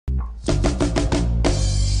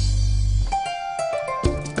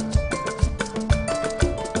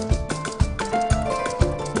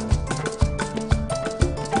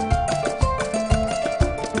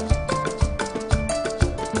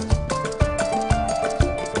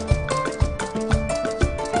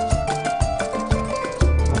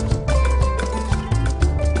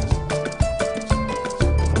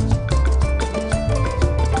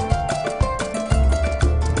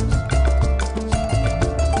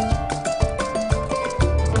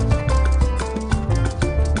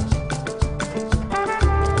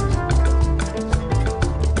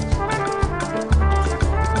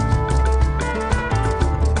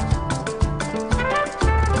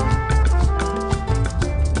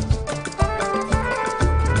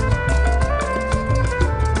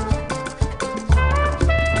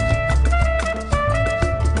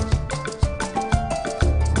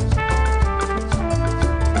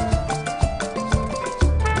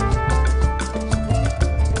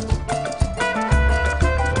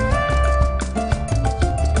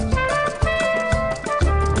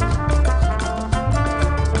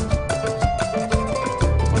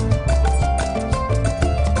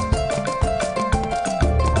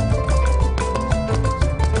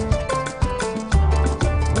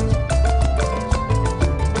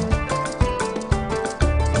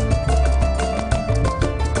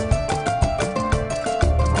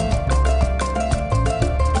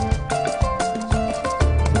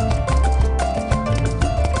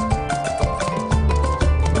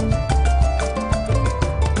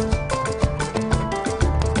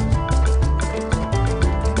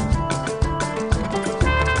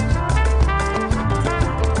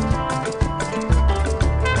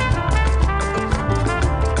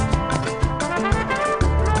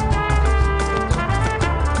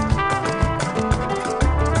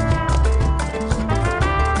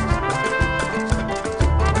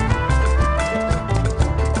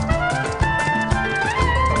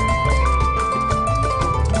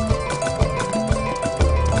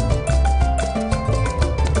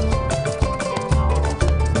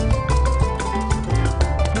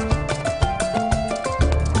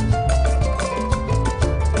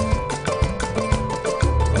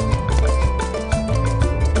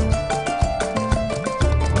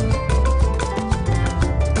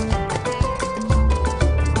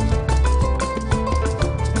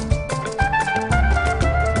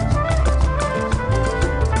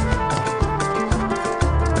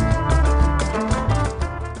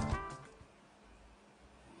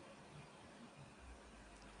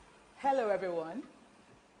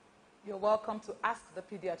welcome to Ask the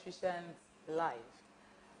Pediatricians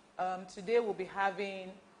Live. Today we'll be having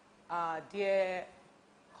our dear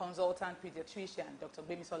consultant pediatrician, Dr.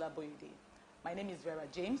 Gbemisola Boyede. My name is Vera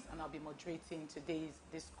James, and I'll be moderating today's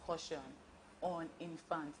discussion on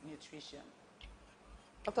infant nutrition.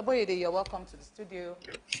 Dr. Boyede, you're welcome to the studio.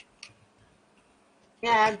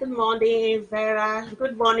 Yeah, good morning, Vera.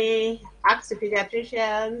 Good morning, Ask the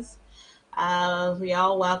Pediatricians. We are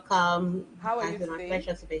all welcome. How are you today? It's my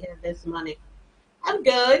pleasure to be here this morning. I'm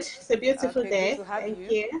good. It's a beautiful day. Good to have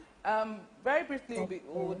Thank you. Very briefly,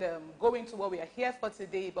 we'll go into what we are here for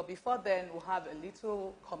today, but before then, we'll have a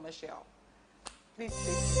little commercial. Please.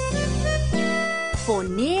 For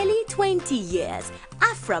nearly 20 years,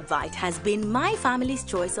 Afravite has been my family's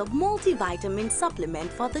choice of multivitamin supplement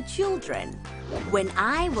for the children. When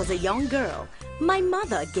I was a young girl, my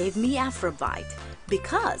mother gave me Afravite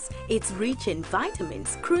because it's rich in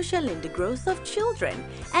vitamins crucial in the growth of children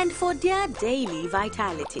and for their daily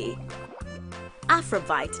vitality.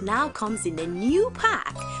 Afravite now comes in a new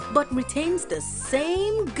pack but retains the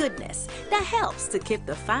same goodness that helps to keep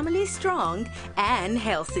the family strong and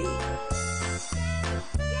healthy.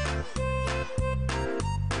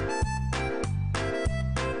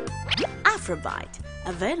 Afravite,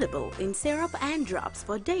 available in syrup and drops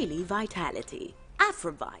for daily vitality.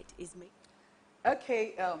 Afravite is made.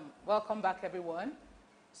 Okay, welcome back, everyone.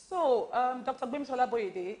 So, Dr. Gbemisola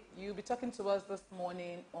Boyede, you'll be talking to us this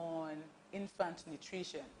morning on infant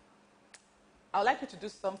nutrition. I would like you to do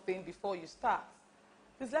something before you start.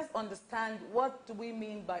 Please let's understand what do we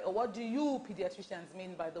mean by, or what do you pediatricians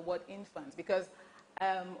mean by the word infant? Because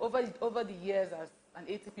over the years as an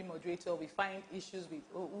ATP moderator, we find issues with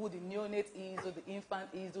who the neonate is, who the infant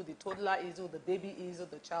is, who the toddler is, who the baby is, who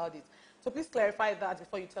the child is. So please clarify that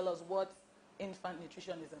before you tell us what infant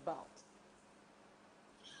nutrition is about.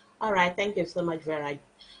 All right, thank you so much, Vera.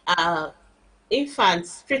 Infant,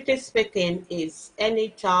 strictly speaking, is any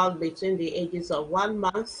child between the ages of 1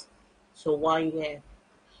 month to 1 year.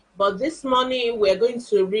 But this morning, we're going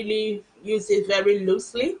to really use it very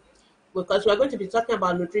loosely because we're going to be talking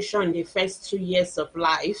about nutrition in the first 2 years of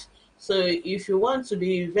life. So if you want to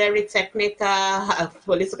be very technical,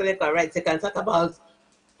 politically correct, you can talk about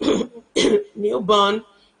newborn,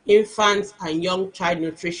 infant, and young child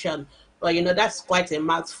nutrition. But you know, that's quite a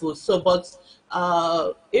mouthful. So, but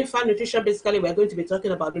infant nutrition, basically, we're going to be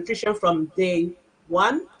talking about nutrition from day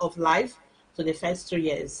 1 of life to the first 2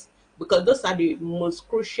 years, because those are the most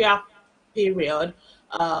crucial period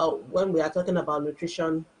when we are talking about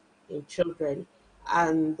nutrition in children.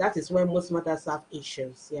 And that is when most mothers have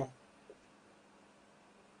issues, yeah.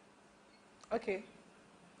 Okay.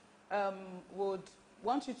 Would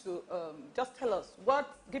want you to just tell us,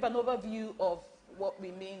 give an overview of what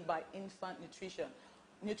we mean by infant nutrition.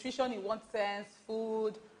 Nutrition in what sense,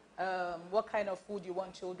 food, what kind of food you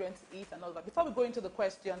want children to eat and all that. Before we go into the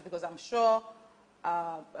questions, because I'm sure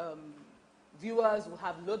viewers will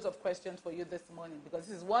have loads of questions for you this morning, because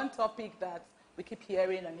this is one topic that we keep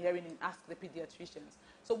hearing and hearing in Ask the Pediatricians.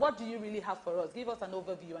 So what do you really have for us? Give us an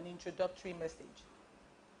overview, an introductory message.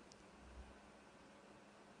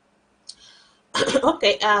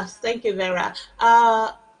 Okay, thank you, Vera.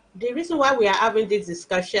 The reason why we are having this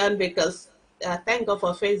discussion, because thank God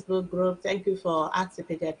for Facebook group, thank you for Ask the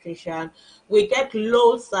Pediatrician. We get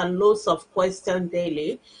loads and loads of questions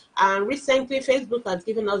daily. And recently, Facebook has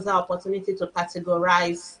given us the opportunity to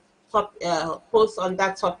categorize posts on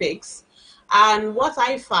that topics. And what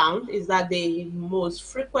I found is that the most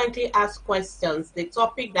frequently asked questions, the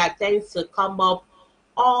topic that tends to come up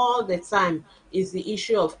all the time, is the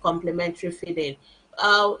issue of complementary feeding.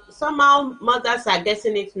 Somehow mothers are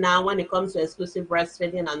getting it now when it comes to exclusive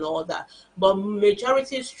breastfeeding and all that, but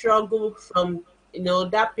majority struggle from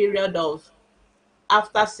that period of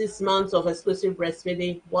after 6 months of exclusive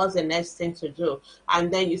breastfeeding. What's the next thing to do?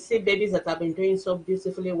 And then you see babies that have been doing so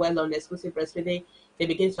beautifully well on exclusive breastfeeding, they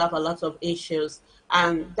begin to have a lot of issues.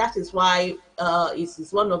 And that is why it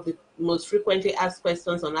is one of the most frequently asked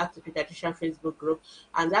questions on Ask the Pediatrician Facebook group.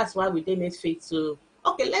 And that's why we deem it fit to,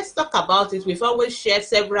 okay, let's talk about it. We've always shared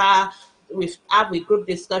we've had a group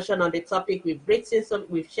discussion on the topic. We've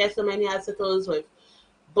shared so many articles with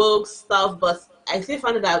books, stuff, but I still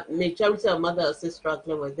find that majority of mothers are still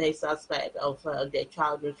struggling with this aspect of their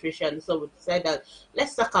child nutrition. So we decided that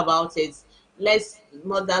let's talk about it. Let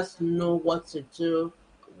mothers know what to do,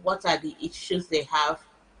 what are the issues they have.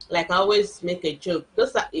 Like I always make a joke,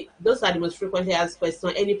 those are the most frequently asked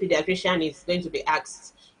questions any pediatrician is going to be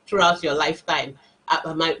asked throughout your lifetime.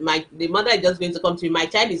 the mother is just going to come to you, my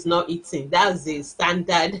child is not eating. That's the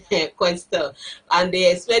standard question. And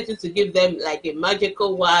they expect you to give them like a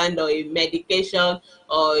magical wand or a medication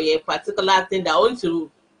or a particular thing that wants to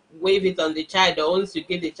wave it on the child, or once you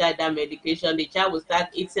give the child that medication, the child will start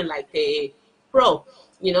eating like a pro.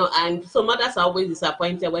 And so mothers are always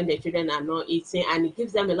disappointed when their children are not eating, and it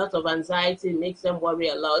gives them a lot of anxiety, makes them worry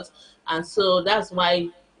a lot. And so that's why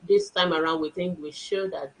this time around we think we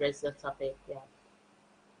should address the topic. Yeah.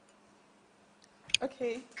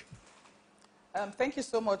 Okay. Thank you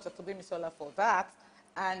so much, Dr. Bimisola, for that.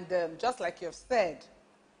 And just like you've said,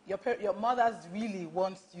 your mothers really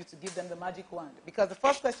want you to give them the magic wand. Because the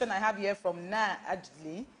first question I have here from Na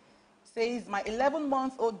Ajli says, my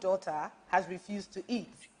 11-month-old daughter has refused to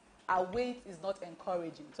eat. Her weight is not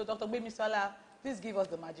encouraging. So, Dr. Bimisola, please give us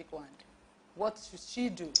the magic wand. What should she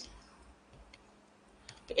do?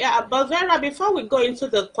 Yeah, but Vera, before we go into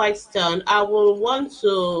the question, I will want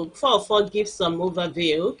to, for give some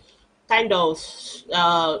overview, kind of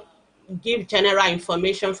give general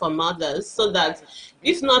information for mothers, so that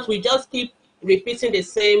if not, we just keep repeating the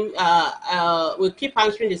same, we keep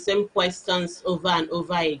answering the same questions over and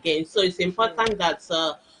over again. So it's important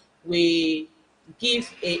that we give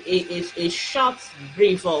a short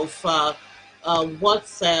brief of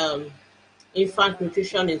what infant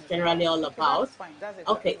nutrition is generally all about.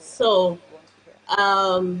 Okay, so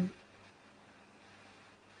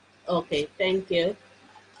okay, thank you.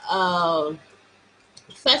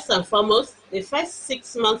 First and foremost, the first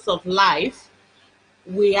 6 months of life,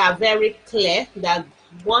 we are very clear that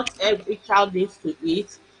what every child needs to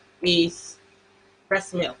eat is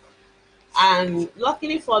breast milk. And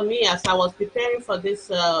luckily for me, as I was preparing for this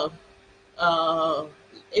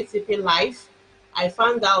ATP Life, I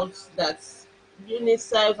found out that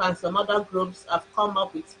UNICEF and some other groups have come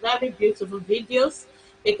up with very beautiful videos,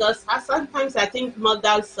 because sometimes I think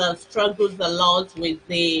mothers struggle a lot with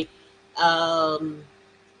the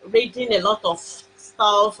reading a lot of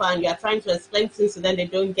stuff, and you're trying to explain things to them, they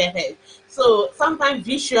don't get it. So sometimes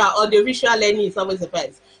visual or the visual learning is always the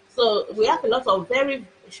best. So we have a lot of very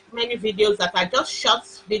many videos that are just short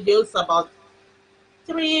videos, about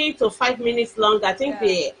 3 to 5 minutes long. I think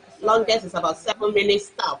the longest is about 7 minutes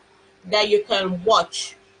stuff that you can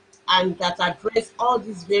watch, and that address all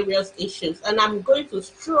these various issues. And I'm going to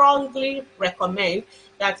strongly recommend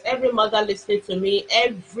that every mother listening to me,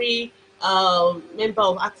 every member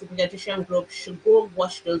of Active Paediatrician Group should go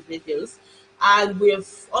watch those videos. And we've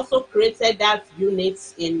also created that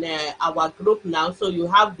unit in our group now. So you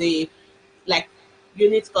have the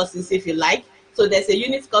unit courses, if you like. So there's a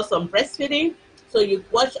unit course on breastfeeding. So you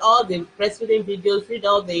watch all the breastfeeding videos, read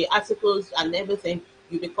all the articles and everything.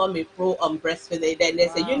 You become a pro on breastfeeding. Then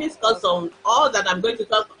there's a unit course on all that I'm going to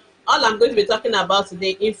be talking about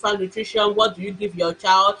today: infant nutrition. What do you give your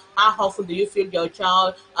child? How often do you feed your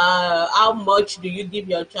child? How much do you give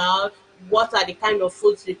your child? What are the kind of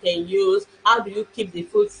foods you can use? How do you keep the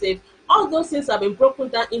food safe? All those things have been broken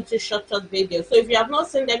down into short videos. So if you have not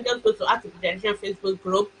seen them, just go to Active Paediatrician Facebook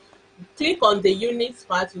group. Click on the units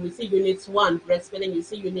part. You will see unit 1, breastfeeding. You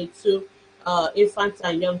see unit 2, infant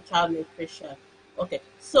and young child nutrition. Okay,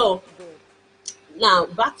 so now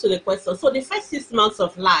back to the question. So the first 6 months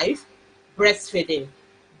of life, breastfeeding,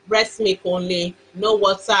 breast milk only, no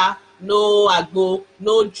water, no agbo,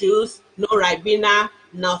 no juice, no ribena,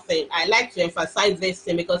 nothing. I like to emphasize this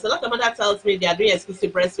thing, because a lot of mothers tells me they are doing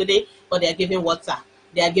exclusive breastfeeding, but they are giving water,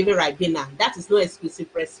 they are giving ribena. That is no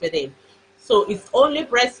exclusive breastfeeding. So it's only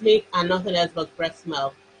breast milk and nothing else but breast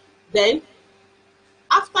milk. Then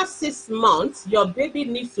after 6 months, your baby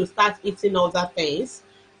needs to start eating other things,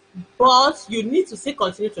 but you need to still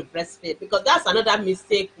continue to breastfeed, because that's another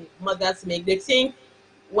mistake mothers make. They think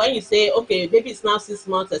when you say, okay, baby is now 6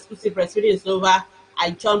 months, exclusive breastfeeding is over,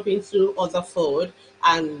 I jump into other food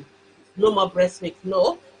and no more breast milk.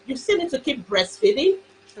 No, you still need to keep breastfeeding.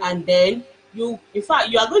 And then in fact,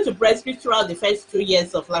 you are going to breastfeed throughout the first 2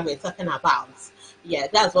 years of life we're talking about. Yeah,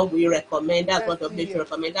 that's what we recommend. That's what WHO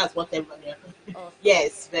recommend. That's what everybody recommends.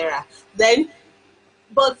 Yes, Vera. Then,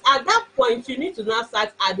 but at that point, you need to now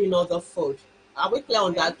start adding other food. Are we clear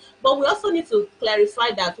on that? But we also need to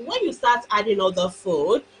clarify that when you start adding other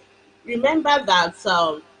food, remember that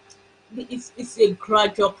it's a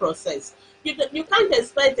gradual process. You can't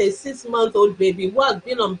expect a 6-month-old baby who has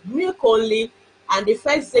been on milk only, and the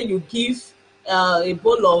first day you give a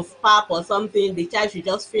bowl of pap or something, the child should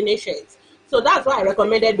just finish it. So that's why I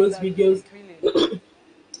recommended those videos.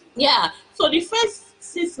 Yeah. So the first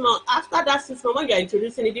 6 months, after that 6 months, when you're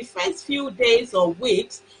introducing it, the first few days or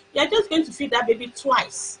weeks, you're just going to feed that baby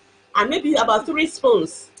twice, and maybe about 3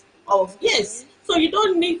 spoons of, yes. So you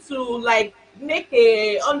don't need to make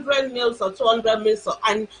a 100 meals or 200 meals,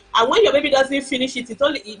 and when your baby doesn't finish it,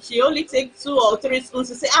 she only takes 2 or 3 spoons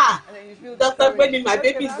to say, And then you feel doctor, discouraged. baby, my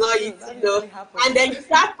Okay, baby is that's not true. That eating, usually happens. and then you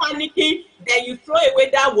start panicking. Then you throw away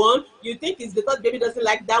that one. You think it's because baby doesn't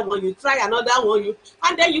like that one. You try another one.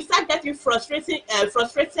 And then you start getting frustrated.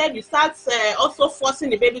 You start also forcing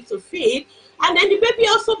the baby to feed, and then the baby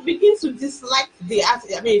also begins to dislike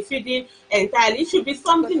feeding entirely. It should be Because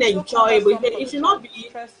something it's so enjoyable. cumbersome for It the should not child. be.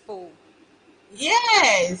 Stressful.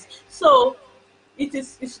 Yes. So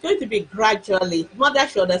it's going to be gradually. Mother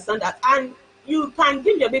should understand that, and you can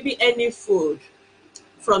give your baby any food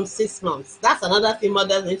from 6 months. That's another thing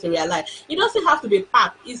mothers need to realize. It doesn't have to be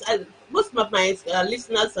pap. Most of my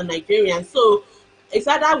listeners are Nigerian, so it's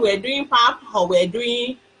either we're doing pap or we're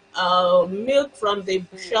doing milk from the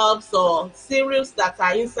shops or cereals that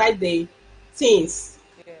are inside the tins.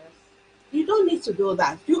 Yes. You don't need to do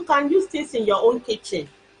that. You can use things in your own kitchen.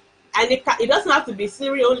 And it doesn't have to be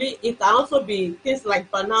cereal only. It can also be things like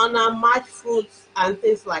banana, mashed fruits, and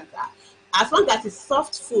things like that. As long as it's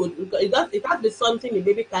soft food, because it has to be something the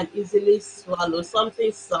baby can easily swallow, something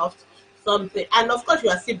soft, something. And of course, you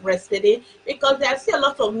are still breastfeeding because there are still a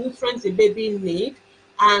lot of nutrients the baby need,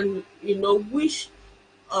 and which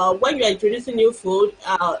when you are introducing new food,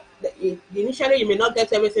 initially you may not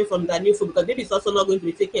get everything from the new food because baby is also not going to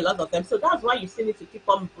be taking a lot of them. So that's why you still need to keep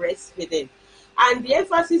on breastfeeding. And the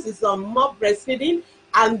emphasis is on more breastfeeding,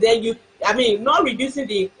 and then not reducing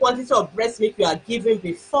the quantity of breast milk you are giving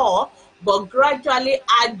before, but gradually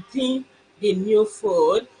adding the new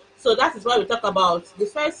food. So that is why we talk about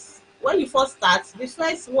when you first start, the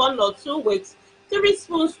first 1 or 2 weeks, 3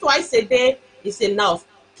 spoons twice a day is enough.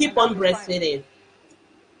 Keep And that'll on be fine. breastfeeding.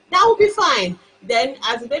 That will be fine. Then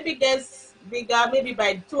as the baby gets bigger, maybe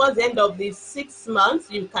towards the end of the 6 months,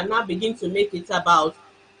 you can now begin to make it about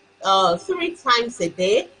 3 times a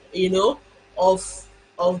day,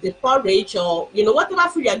 of the porridge, or whatever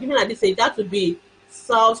food you are giving at this age. That would be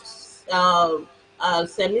soft,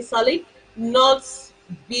 semi-solid, not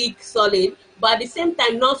big solid, but at the same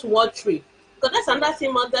time not watery. Because that's another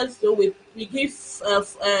thing mothers do. We give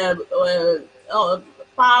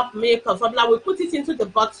pap, milk, or formula. We put it into the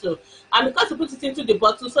bottle, and because we put it into the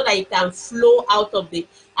bottle so that it can flow out of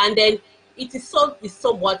and then it's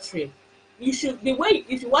so watery. The way,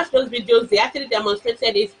 if you watch those videos, they actually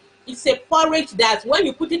demonstrated it. It's a porridge that when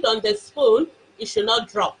you put it on the spoon, it should not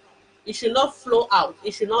drop. It should not flow out.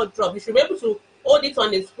 It should not drop. You should be able to hold it on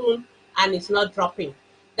the spoon and it's not dropping.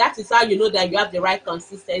 That is how you know that you have the right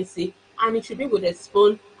consistency, and it should be with a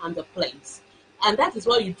spoon and the plate. And that is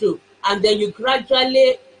what you do. And then you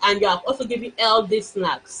gradually, and you are also giving healthy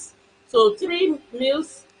snacks. So 3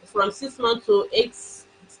 meals from 6 months to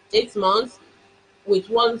 8 months, with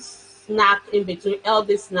one snack in between,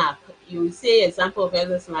 healthy snack. You will see example of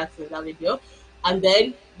healthy snacks in that video. And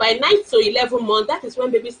then by 9 to 11 months, that is when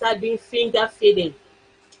babies start doing finger feeding.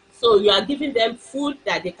 So you are giving them food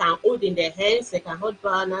that they can hold in their hands. They can hold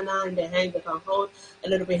banana in their hands. They can hold a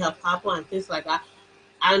little bit of apple and things like that.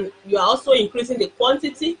 And you are also increasing the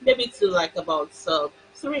quantity, maybe to like about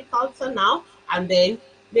 3 quarter now, and then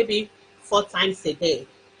maybe 4 times a day.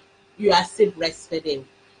 You are still breastfeeding.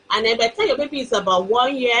 And then by the time your baby is about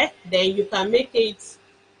 1 year, then you can make it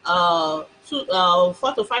 4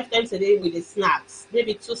 to 5 times a day with the snacks.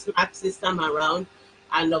 Maybe 2 snacks this time around,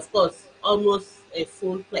 and of course, almost a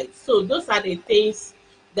full plate. So those are the things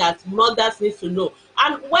that mothers need to know.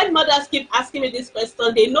 And when mothers keep asking me this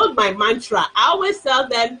question, they know my mantra. I always tell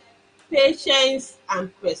them patience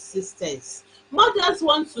and persistence. Mothers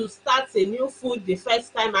want to start a new food the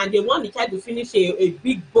first time and they want the child to finish a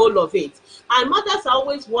big bowl of it. And mothers are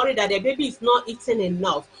always worried that their baby is not eating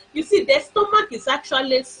enough. You see, their stomach is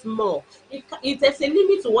actually small. There's a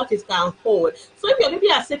limit to what it can hold. So if your baby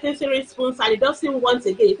has taken 3 spoons and it doesn't want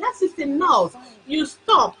again, that is enough. You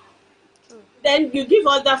stop. Then you give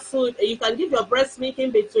other food. You can give your breast milk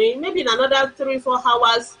in between. Maybe in another 3-4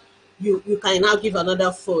 hours, you can now give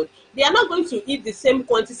another food. They are not going to eat the same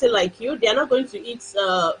quantity like you. They are not going to eat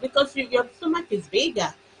because your stomach is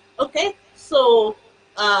bigger. Okay, so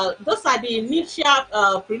those are the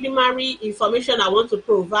initial preliminary information I want to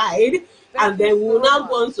provide, and then we'll now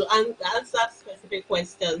go on to answer specific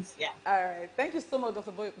questions. Yeah. All right. Thank you so much,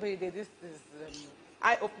 Dr. Boyede. This is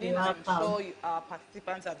eye-opening. I'm sure our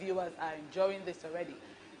participants, our viewers are enjoying this already.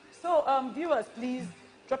 So, viewers, please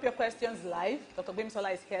drop your questions live. Dr.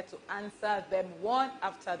 Gbemisola is here to answer them one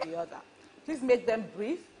after the other. Please make them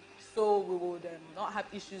brief so we would not have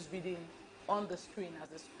issues reading on the screen as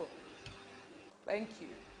a scroll. Thank you.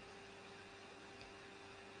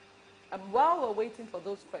 And while we're waiting for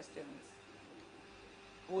those questions,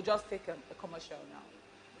 we'll just take a commercial now.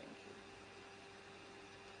 Thank you.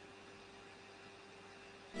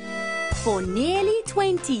 For nearly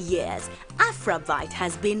 20 years, Afravite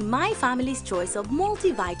has been my family's choice of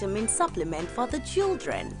multivitamin supplement for the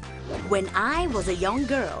children. When I was a young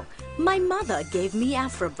girl, my mother gave me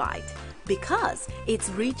Afravite because it's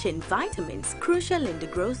rich in vitamins crucial in the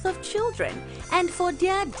growth of children and for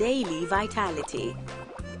their daily vitality.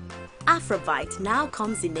 Afravite now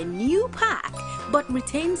comes in a new pack but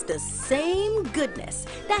retains the same goodness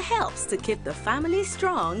that helps to keep the family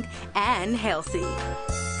strong and healthy.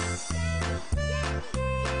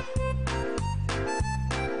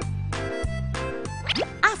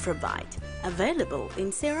 Afravite, available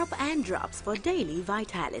in syrup and drops for daily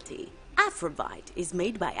vitality. Afravite is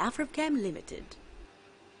made by Africhem Limited.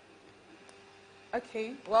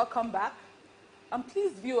 Okay, welcome back.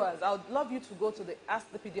 Please, viewers, I would love you to go to the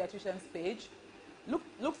Ask the Pediatricians page.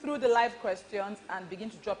 Look through the live questions and begin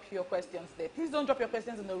to drop your questions there. Please don't drop your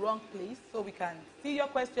questions in the wrong place so we can see your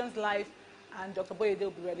questions live and Dr. Boyede will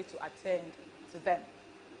be ready to attend to them.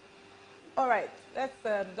 All right, let's,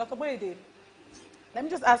 Dr. Boyede, let me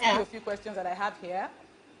just ask you a few questions that I have here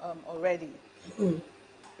already.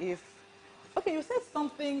 Okay, you said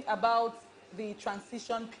something about the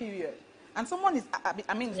transition period. And someone is,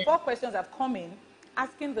 four questions have come in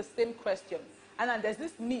asking the same question. And then there's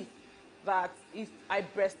this myth that if I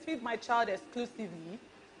breastfeed my child exclusively,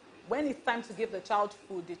 when it's time to give the child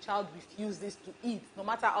food, the child refuses to eat, no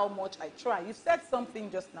matter how much I try. You said something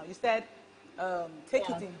just now. You said take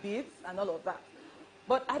it in bits and all of that.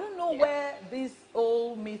 But I don't know where this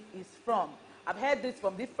old myth is from. I've heard this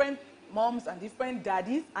from different moms and different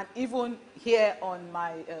daddies, and even here on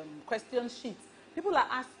my question sheets. People are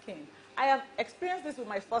asking, I have experienced this with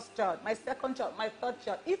my first child, my second child, my third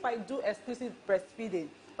child. If I do exclusive breastfeeding,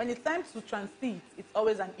 when it's time to transit, it's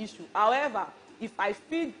always an issue. However, if I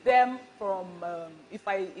feed them from, if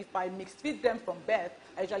I mix feed them from birth,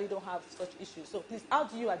 I usually don't have such issues. So please, how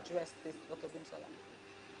do you address this, Dr. Gbemisola?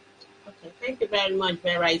 Okay, thank you very much,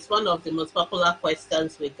 Vera. It's one of the most popular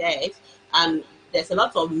questions we get, and there's a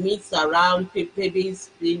lot of myths around babies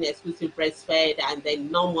being exclusive breastfed and then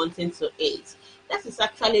not wanting to eat. That is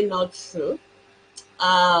actually not true.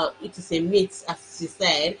 It is a myth, as she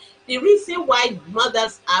said. The reason why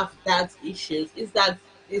mothers have that issues is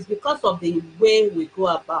because of the way we go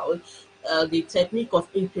about the technique of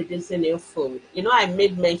introducing new food. You know, I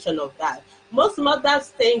made mention of that. Most mothers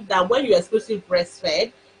think that when you exclusive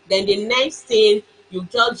breastfed, then the next thing you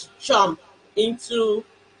just jump into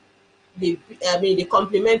the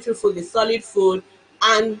complementary food, the solid food,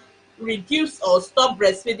 and reduce or stop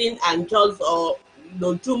breastfeeding and just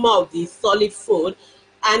do more of the solid food.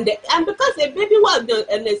 And because a baby was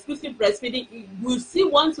an exclusive breastfeeding, will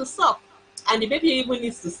still want to suck, and the baby even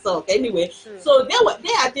needs to suck anyway. Sure. So they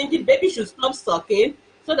are thinking baby should stop sucking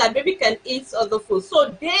so that baby can eat other food.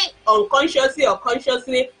 So they unconsciously or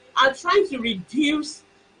consciously are trying to reduce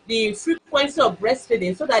the frequency of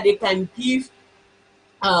breastfeeding so that they can give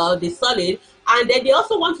the solid, and then they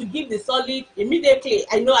also want to give the solid immediately.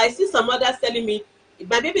 I know I see some others telling me,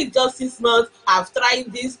 my baby is just 6 months, I've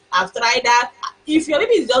tried this, I've tried that. If your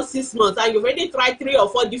baby is just 6 months and you've already tried 3 or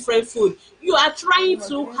 4 different food, you are trying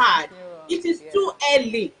too hard. It is too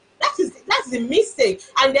early. That's the mistake.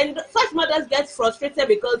 And then such mothers get frustrated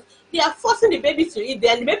because they are forcing the baby to eat,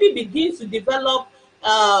 then the baby begins to develop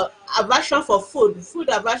aversion for food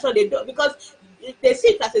aversion. They don't, because they see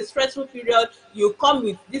it as a stressful period. You come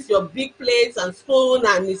with this your big plates and spoon,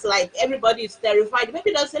 and it's like everybody is terrified. The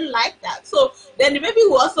baby doesn't like that. So then the baby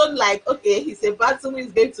will also like, okay, he's a battle,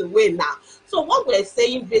 he's going to win now. So what we're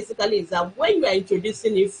saying basically is that when you are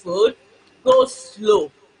introducing new food, go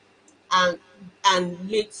slow and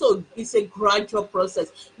so it's a gradual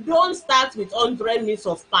process. Don't start with 100 mils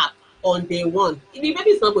of pap on day one. The baby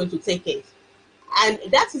is not going to take it. And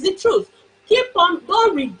that is the truth. Keep on,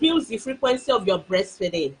 don't reduce the frequency of your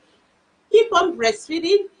breastfeeding. Keep on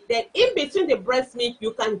breastfeeding, then in between the breast milk,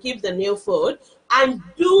 you can give the new food, and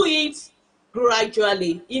do it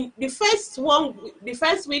gradually. In the first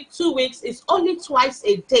week, 2 weeks, is only twice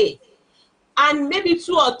a day. And maybe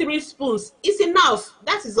 2 or 3 spoons is enough.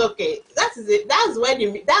 That is okay. That is it. That's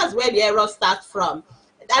where the error starts from.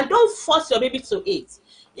 And don't force your baby to eat.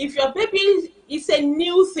 If your baby is a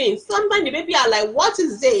new thing, sometimes the baby are like, what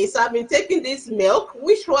is this? I've been taking this milk.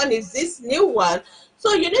 Which one is this new one?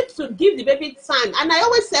 So you need to give the baby time. And I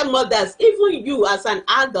always tell mothers, even you as an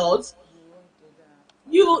adult,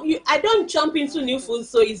 I don't jump into new food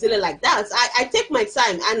so easily like that. I take my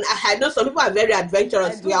time, and I know some people are very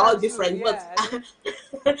adventurous. We are all different, yeah,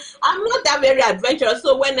 but I'm not that very adventurous.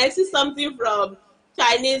 So when I see something from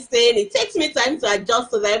Chinese thing, it takes me time to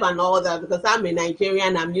adjust to them and all that, because I'm a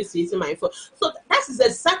Nigerian, I'm used to eating my food. So that that is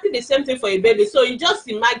exactly the same thing for a baby. So you just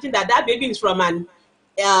imagine that that baby is from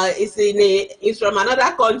is from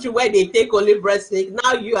another country where they take only breast milk.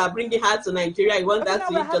 Now you are bringing her to Nigeria. You want Okay, her now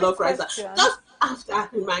to we're eat having jollof rice. questions. Just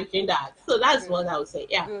after imagining that. So that's Good. what I would say.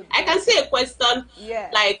 Yeah, Good, I can good. see a question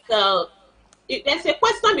Yes. like there's a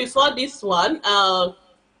question before this one.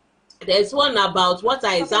 There's one about what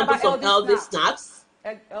are Talking about examples of healthy healthy snacks.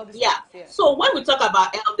 snacks. Healthy Yeah. snacks, yeah. So when we talk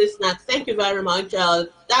about healthy snacks, thank you very much.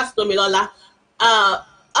 That's Tomilola.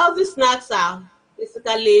 Healthy snacks are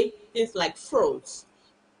basically things like fruits.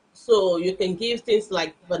 So you can give things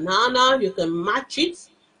like banana, you can match it.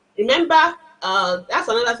 Remember, that's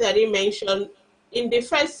another thing I didn't mention. In the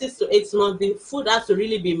first 6 to 8 months, the food has to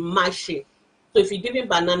really be mashy. So if you're giving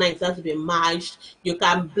banana, it has to be mashed. You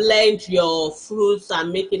can blend your fruits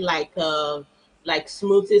and make it like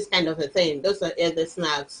smoothies kind of a thing. Those are other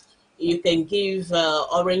snacks. You can give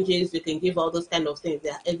oranges, you can give all those kind of things. They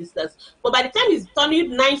are healthy snacks. But by the time it's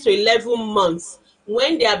turning 9 to 11 months,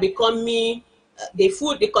 when they are becoming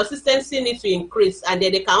the consistency needs to increase, and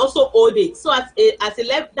then they can also hold it. So as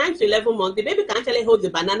 9 to 11 months, the baby can actually hold the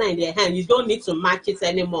banana in their hand. You don't need to match it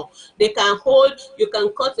anymore. They can hold, you can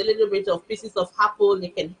cut a little bit of pieces of apple, they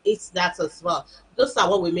can eat that as well. Those are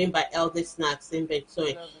what we mean by healthy snacks in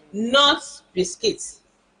between. Not biscuits,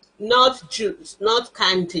 not juice, not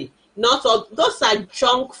candy, not all those are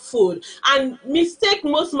junk food. And mistake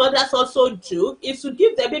most mothers also do is to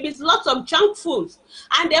give their babies lots of junk foods.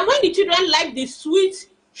 And then when the children like the sweet,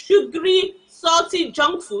 sugary, salty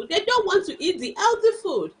junk food, they don't want to eat the healthy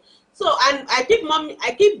food. So, and I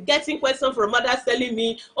keep getting questions from mothers telling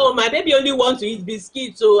me, oh, my baby only wants to eat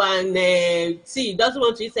biscuits, and see, doesn't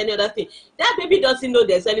want to eat any other thing. That baby doesn't know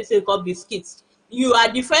there's anything called biscuits. You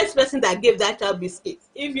are the first person that gave that child biscuits.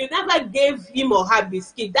 If you never gave him or her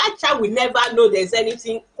biscuit, that child will never know there's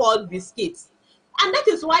anything called biscuits. And that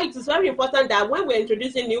is why it is very important that when we're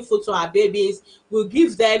introducing new food to our babies, we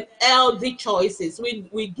give them healthy choices.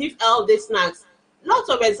 We give healthy snacks. Lots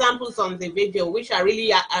of examples on the video, which are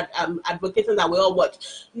really advocating that we all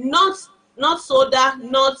watch. Not soda,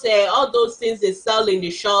 not all those things they sell in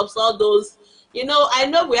the shops, all those. I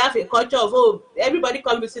know we have a culture of, oh, everybody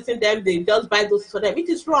comes visiting them, they just buy those for them. It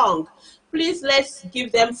is wrong. Please, let's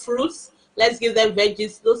give them fruits. Let's give them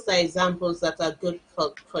veggies. Those are examples that are good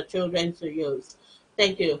for children to use.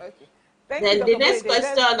 Thank you. Okay. Thank Then you, the Dr. next Boyede.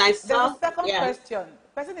 question I saw. There's a second Yeah. question.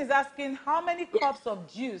 The person is asking how many cups of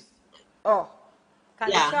juice can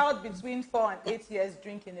a child between 4 and 8 years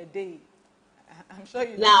drink in a day? I'm sure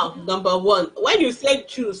you Now, know. number one, when you say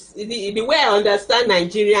juice, the way I understand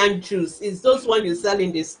Nigerian juice is those one you sell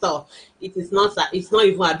in the store. It's not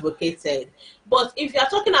even advocated. But if you're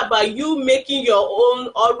talking about you making your own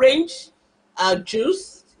orange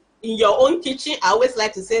juice in your own kitchen, I always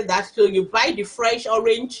like to say that. So you buy the fresh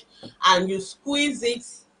orange and you squeeze it,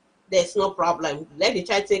 there's no problem. Let the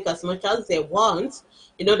child take as much as they want.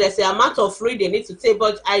 There's the amount of fluid they need to take.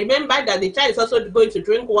 But I remember that the child is also going to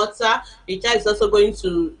drink water. The child is also going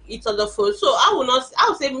to eat other food. So I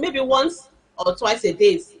would say maybe once or twice a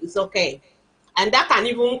day is okay. And that can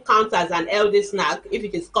even count as an healthy snack if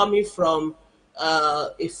it is coming from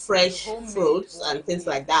a fresh fruits and things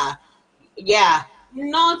like that. Yeah,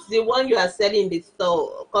 not the one you are selling in the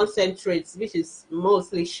store, concentrates, which is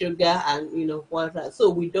mostly sugar and water. So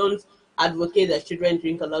we don't advocate that children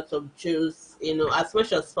drink a lot of juice. As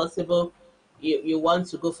much as possible, you want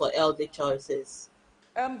to go for healthy choices.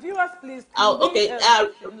 Viewers, please Okay.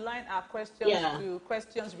 line our questions to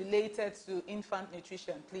questions related to infant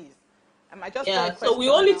nutrition, please. I just so we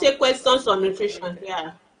only take questions on nutrition.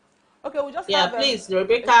 Yeah. Okay, we'll just have please,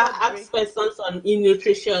 Rebecca, ask questions on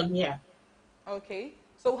nutrition. Yeah. Okay,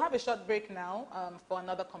 so we'll have a short break now for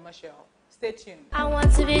another commercial. Stay tuned. I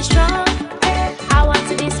want to be strong. I want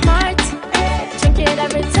to be smart. Drink it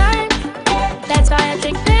every time. That's why I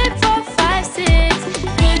drink Big 456.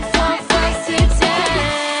 Big 456,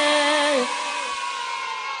 yeah.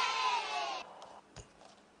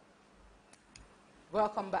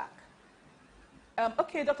 Welcome back.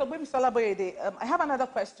 Okay, Dr. Gbemisola Boyede, I have another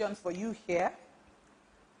question for you here.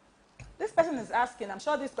 This person is asking, I'm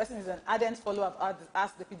sure this person is an ardent follower of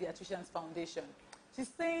Ask the Paediatricians Foundation. She's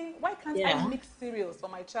saying, why can't I mix cereals for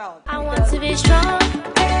my child? I want to be strong.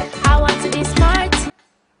 I want to be smart.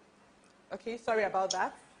 Okay, sorry about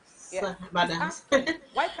that. Yeah.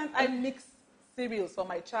 Why can't I mix cereals for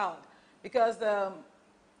my child? Because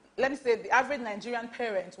let me say the average Nigerian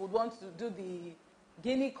parent would want to do the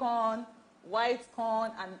guinea corn, white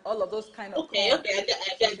corn, and all of those kind of corn. Okay,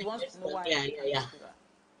 I She wants to know why. Yeah.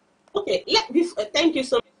 Okay, thank you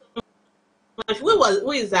so much.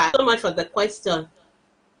 Who is that? So much for the question.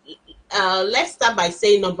 Let's start by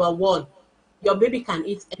saying number one. your baby can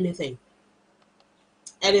eat anything.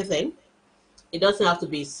 Anything. It doesn't have to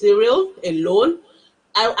be cereal alone.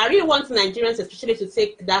 I really want Nigerians especially to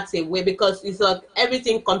take that away, because it's like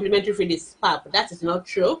everything complimentary food is pap. That is not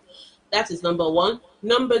true. That is number one.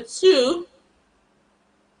 Number two,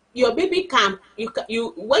 your baby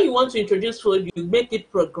you when you want to introduce food, you make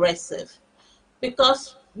it progressive,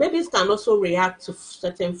 because babies can also react to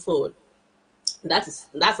certain food. That's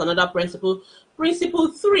another principle. Principle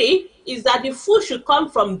three is that the food should come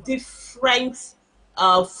from different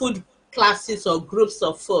food classes or groups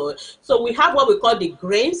of food. So we have what we call the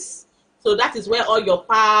grains. So that is where all your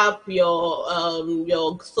pap,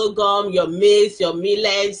 your sorghum, your maize, your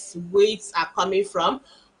millets, wheats are coming from.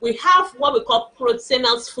 We have what we call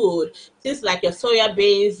proteinous food, things like your soya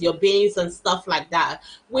beans, your beans, and stuff like that.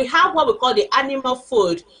 We have what we call the animal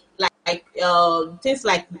food, like things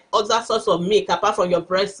like other sorts of milk apart from your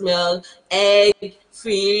breast milk, egg,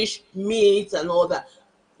 fish, meat, and all that.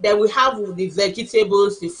 Then we have the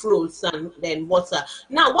vegetables, the fruits, and then water.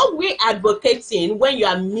 Now, what we're advocating when you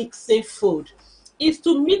are mixing food is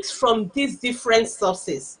to mix from these different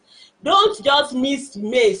sources. Don't just mix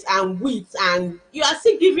maize and wheat, and you are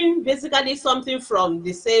still giving basically something from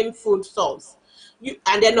the same food source.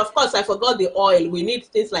 And then, of course, I forgot the oil. We need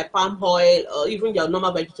things like palm oil or even your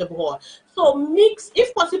normal vegetable oil. So mix,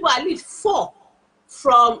 if possible, at least 4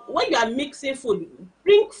 from, when you are mixing food,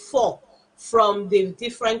 bring 4 from the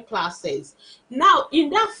different classes. Now, in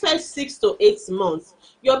that first 6 to 8 months,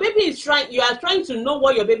 your baby is you are trying to know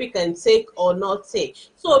what your baby can take or not take.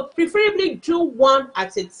 So preferably do one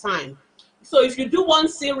at a time. So if you do one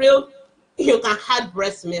cereal, you can add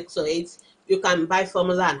breast milk to it. You can buy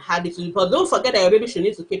formula and add it to it. But don't forget that your baby should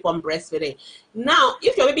need to keep on breastfeeding. Now,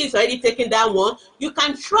 if your baby is already taking that one, you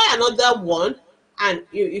can try another one. And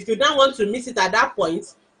if you don't want to miss it at that point,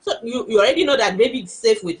 so you already know that baby is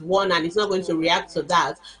safe with one and it's not going to react to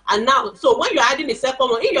that. And now, so when you're adding the second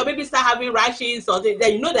one, if your baby start having rashes or something,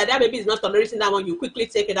 then you know that baby is not tolerating that one, you quickly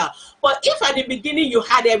take it out. But if at the beginning you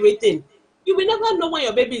had everything, you will never know when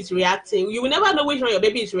your baby is reacting. You will never know which one your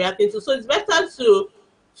baby is reacting to. So it's better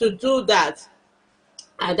to do that.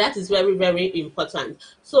 And that is very, very important.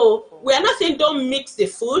 So we are not saying don't mix the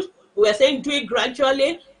food. We are saying do it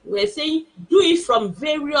gradually. We are saying do it from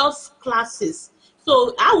various classes.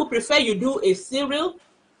 So I would prefer you do a cereal,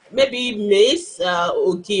 maybe maize,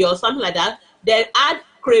 ogi or something like that. Then add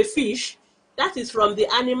crayfish. That is from the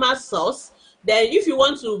animal source. Then if you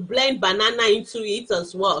want to blend banana into it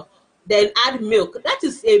as well, then add milk. That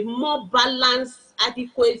is a more balanced,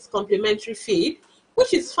 adequate, complementary feed,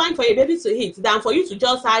 which is fine for your baby to eat than for you to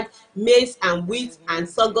just add maize and wheat and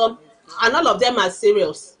sorghum, and all of them are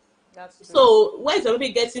cereals. So where's the baby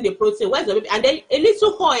getting the protein? Where's the baby? And then a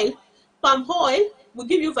little oil, palm oil, will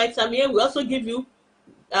give you vitamin A. We also give you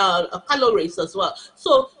calories as well.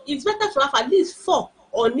 So it's better to have at least 4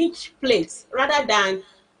 on each plate rather than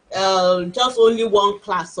just only one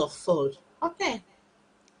class of food. Okay.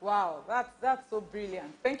 Wow, that's so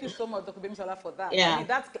brilliant. Thank you so much, Dr. Bemisola, for that. Yeah. I mean,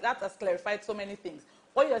 that has clarified so many things.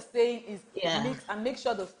 What you're saying is mix and make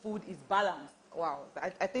sure the food is balanced. Wow,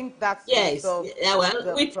 I think that's well,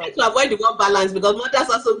 we try to avoid the word balance because mothers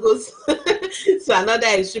also goes to another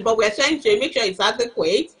issue, but we're trying to make sure it's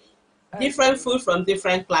adequate. Different food from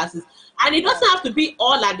different classes, and it doesn't have to be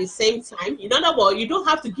all at the same time. In other words, you don't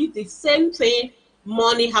have to give the same thing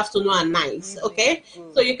morning, afternoon, and night. Okay,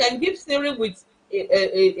 so you can give cereal with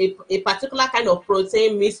a particular kind of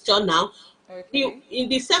protein mixture now. Okay. In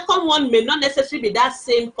the second one may not necessarily be that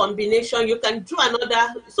same combination. You can do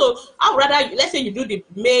another. So I'd rather, let's say you do the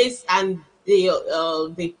maize and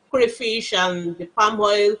the crayfish and the palm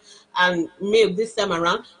oil and milk this time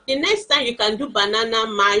around. The next time you can do banana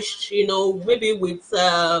mash, maybe with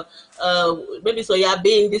maybe soya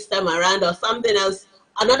bean this time around or something else,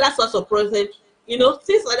 another source of protein.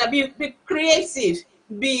 Things like that. Be creative.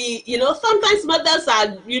 Sometimes mothers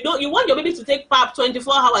are, you want your baby to take pap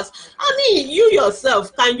 24 hours. I mean, you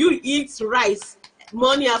yourself, can you eat rice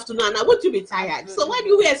morning, afternoon, and would you be tired? So why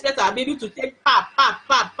do we expect our baby to take pap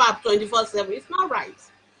 24/7? It's not right.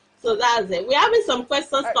 So that's it. We're having some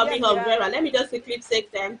questions coming up, Vera. Let me just quickly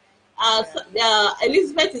take them.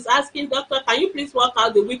 Elizabeth is asking, Doctor, can you please work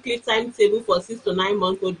out the weekly timetable for 6 to 9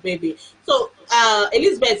 month old baby? So,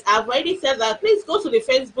 Elizabeth, I've already said that. Please go to the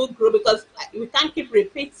Facebook group because we can't keep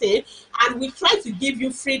repeating, and we try to give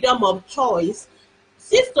you freedom of choice.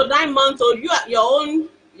 6 to 9 months old, you are your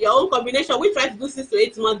own combination. We try to do 6 to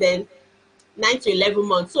 8 months, then 9 to 11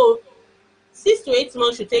 months. So, 6 to 8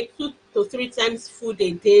 months should take 2 to 3 times food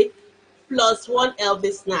a day, plus one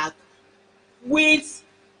healthy snack, with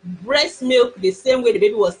breast milk the same way the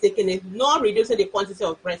baby was taking it, not reducing the quantity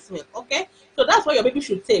of breast milk. Okay, so that's what your baby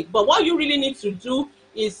should take. But what you really need to do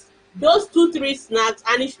is those 2-3 snacks,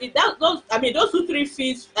 and those 2-3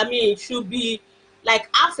 feeds, it should be like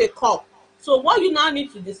half a cup. So what you now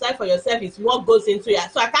need to decide for yourself is what goes into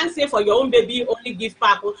it. So I can't say for your own baby only give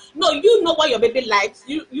pap. No, you know what your baby likes.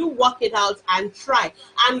 You work it out and try,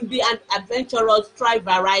 and be an adventurous, try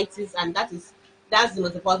varieties, and that's the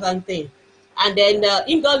most important thing. And then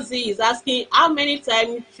Ngozi is asking, how many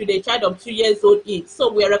times should a child of 2 years old eat?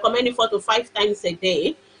 So we are recommending 4 to 5 times a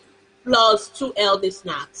day, plus 2 healthy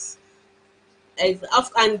snacks.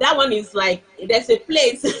 And that one is like, there's a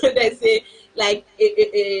plate, there's a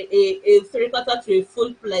 3/4 to a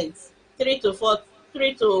full plate, 4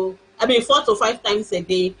 to 5 times a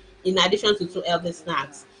day, in addition to 2 healthy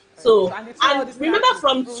snacks. So, and remember,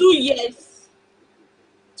 from 2 years,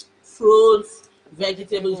 fruits,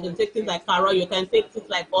 vegetables, you can take things like carrot, you can take things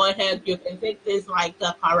like boiled egg, you can take things like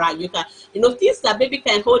carrot, you can, things that baby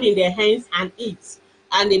can hold in their hands and eat,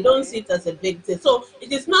 and they don't see it as a big thing. So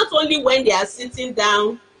it is not only when they are sitting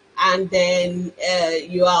down and then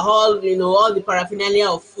you are all, all the paraphernalia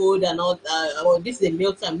of food and all, this is a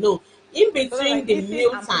meal time. No, in between the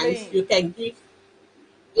meal times, you can give.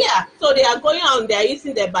 Yeah, so they are going on, they are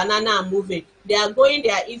eating the banana and moving. They are going,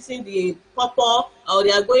 they are eating the pawpaw, or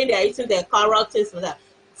they are going, they are eating the carrot, things like that.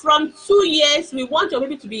 From 2 years, we want your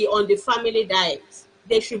baby to be on the family diet.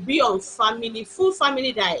 They should be on full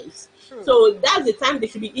family diets. True. So that's the time they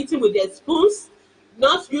should be eating with their spoons,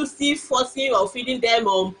 not you still forcing or feeding them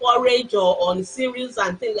on porridge or on cereals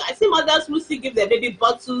and things. I see mothers who still give their baby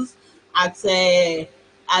bottles at 3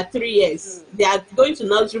 years. They are going to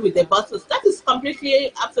nursery with the bottles. That is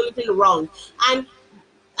completely, absolutely wrong. And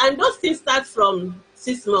those things start from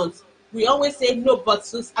 6 months. We always say no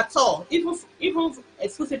bottles at all. Even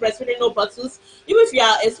exclusive breastfeeding, no bottles. Even if you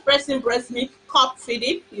are expressing breast milk, cup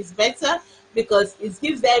feeding is better, because it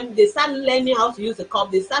gives them, they start learning how to use the cup,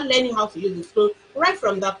 they start learning how to use the spoon right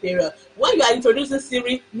from that period. When you are introducing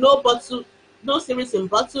cereal, no cereals in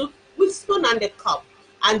bottle, with spoon and the cup.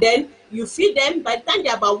 And then you feed them. By the time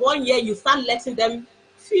they're about 1 year, you start letting them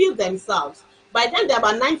feed themselves. By the time they're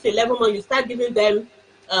about 9 to 11 months, you start giving them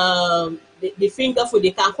the finger food.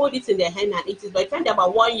 They can hold it in their hand and eat it. By the time they're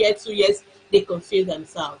about 1 year, 2 years, they can feed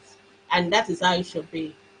themselves. And that is how it should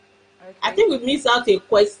be. Okay. I think we missed out a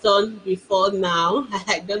question before now.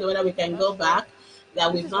 I don't know whether we can go back,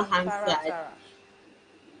 that we've not answered. Sarah.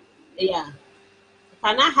 Yeah.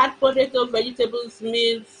 Can I add potato, vegetables,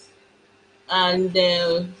 meals, and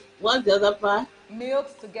what's the other part?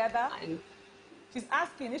 Milks together. She's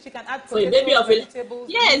asking if she can add potatoes, vegetables.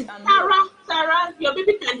 Yes, Sarah, your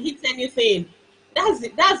baby can eat anything. That's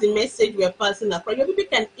the message we're passing across. Your baby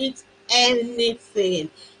can eat anything.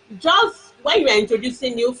 Just when you are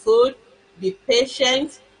introducing new food, be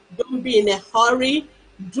patient. Don't be in a hurry.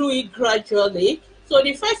 Do it gradually. So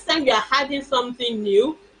the first time you are adding something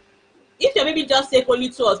new, if your baby just take only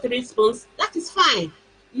 2 or 3 spoons, that is fine.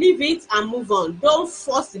 Leave it and move on. Don't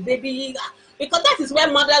force the baby, because that is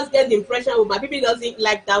where mothers get the impression, oh, my baby doesn't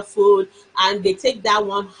like that food, and they take that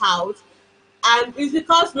one out. And it's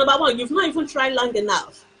because, number one, you've not even tried long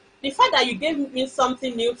enough. The fact that you gave me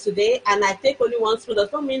something new today and I take only 1 spoon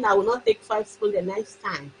does not mean I will not take 5 spoons the next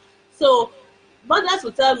time. So mothers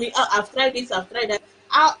will tell me, oh, I've tried this, I've tried that.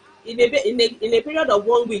 In a period of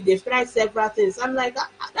 1 week, they've tried several things. I'm like,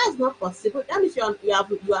 that's not possible. That means you are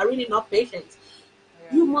really not patient.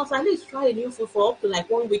 Yeah. You must at least try a new food for up to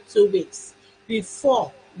like 1 week, 2 weeks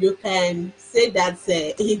before you can say that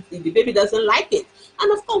the baby doesn't like it.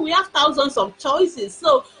 And of course, we have thousands of choices.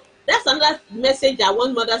 So that's another message I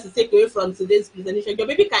want mothers to take away from today's presentation. Your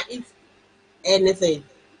baby can eat anything,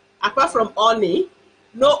 apart from honey.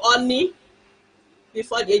 No honey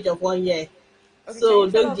before the age of 1 year. Okay, so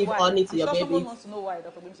don't give honey to your baby. Someone wants to know why,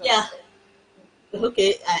 Dr. Bimso. Yeah.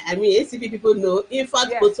 Okay, I mean, ACP people know.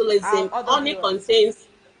 Infant botulism, honey contains,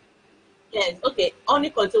 yes, okay, honey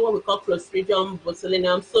contains what we call Clostridium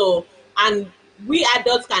botulinum. So, and we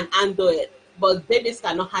adults can handle it, but babies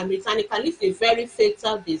cannot handle it, and it can lead to a very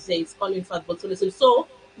fatal disease called infant botulism. So,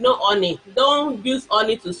 no honey. Don't use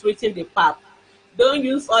honey to sweeten the pap. Don't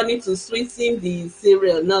use honey to sweeten the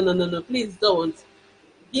cereal. No, please don't.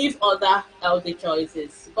 Give other healthy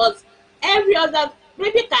choices. But every other,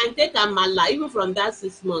 maybe can take amala, even from that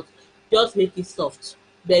 6 months, just make it soft.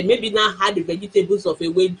 Then maybe now add the vegetables of a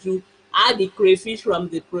wedu, add the crayfish from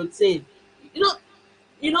the protein.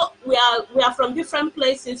 You know, we are from different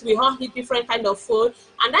places. We all eat different kind of food,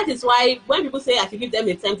 and that is why when people say I should give them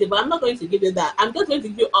a timetable, I'm not going to give you that. I'm just going to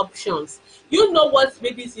give you options. You know what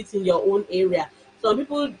babies eat in your own area. Some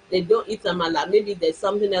people, they don't eat amala. Maybe there's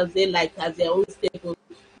something else they like as their own staple.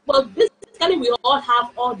 But basically, we all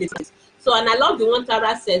have all the things. So, and I love the one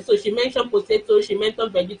Tara said. So she mentioned potatoes, she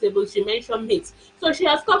mentioned vegetables, she mentioned meat. So she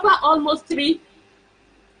has covered almost three.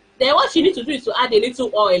 Then what she needs to do is to add a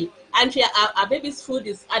little oil. And her baby's food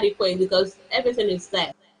is adequate because everything is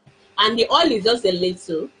there. And the oil is just a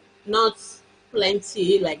little, not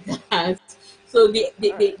plenty like that. So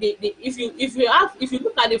if you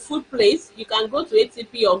look at the food place, you can go to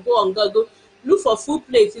ATP or go on Google, look for food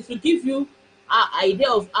place. It will give you an idea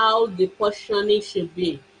of how the portioning should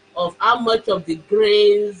be, of how much of the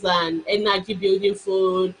grains and energy building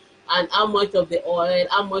food, and how much of the oil,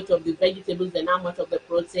 how much of the vegetables, and how much of the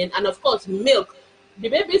protein, and of course milk. The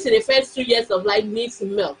babies in the first 2 years of life needs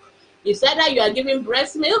milk. It's either you are giving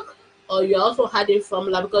breast milk or you're also adding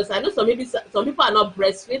formula, because I know some people are not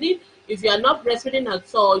breastfeeding. If you are not breastfeeding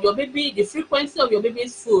at all, your baby, the frequency of your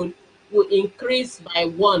baby's food will increase by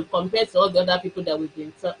 1 compared to all the other people that we've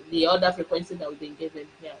been, the other frequency that we've been given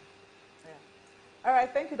here. Yeah. All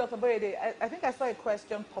right, thank you, Dr. Boyede. I think I saw a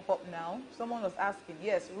question pop up now. Someone was asking.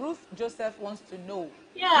 Yes, Ruth Joseph wants to know.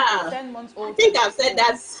 Yeah, 10 months old. I think I've said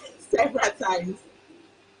that several times.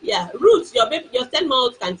 Yeah, Ruth, your 10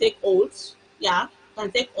 months can take oats. Yeah,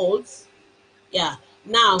 can take oats. Yeah.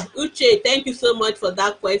 Now, Uche, thank you so much for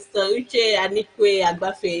that question. Uche, Anikwe,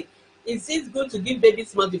 Agbafe, is it good to give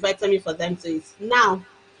babies multivitamin for them to eat? Now,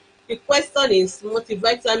 the question is,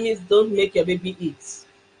 multivitamins don't make your baby eat.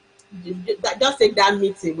 Just take that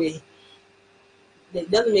meat away. It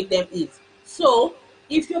doesn't make them eat. So,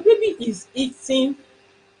 if your baby is eating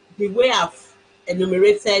the way I've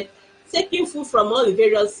enumerated, taking food from all the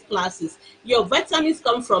various classes, your vitamins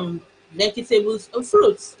come from vegetables and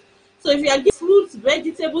fruits. So if you are giving fruits,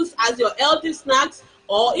 vegetables as your healthy snacks,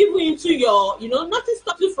 or even into your, nothing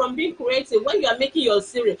stops you from being creative. When you are making your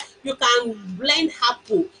cereal, you can blend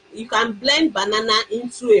apple, you can blend banana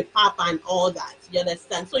into a pap and all that. You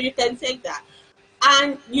understand? So you can take that.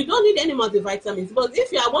 And you don't need any multivitamins. But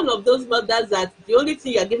if you are one of those mothers that the only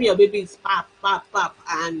thing you're giving your baby is pap,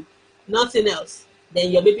 and nothing else, then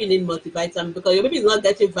your baby needs multivitamin, because your baby is not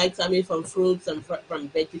getting vitamin from fruits and from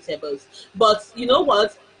vegetables. But you know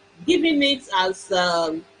what? Giving it as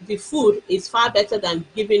the food is far better than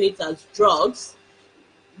giving it as drugs.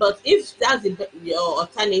 But if that's your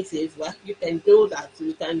alternative, well, you can do that.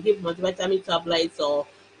 You can give multivitamin tablets or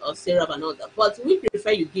syrup and all that. But we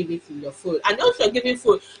prefer you give it in your food. And also you're giving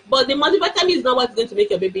food. But the multivitamin is not what's going to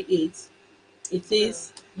make your baby eat. It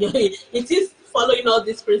is following all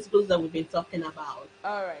these principles that we've been talking about.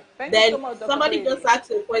 All right. Thank you so much, Dr. Somebody just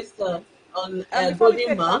asked a question on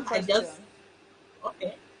golden milk.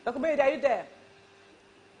 Okay. Dr. Boyede, are you there?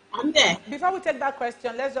 I'm there. Before we take that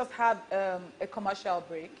question, let's just have a commercial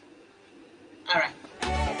break. All right.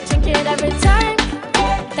 Drink it every time.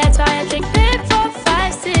 That's why I drink Big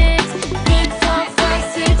 456. Big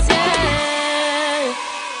 456, yeah.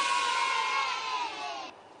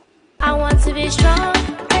 I want to be strong.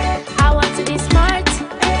 I want to be smart.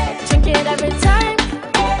 Drink it every time.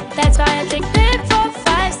 That's why I drink Big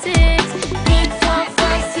 456. Big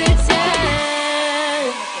 456, yeah.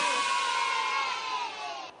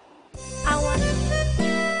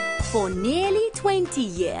 For nearly 20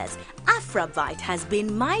 years, Afravite has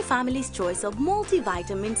been my family's choice of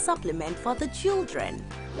multivitamin supplement for the children.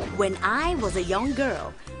 When I was a young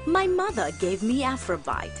girl, my mother gave me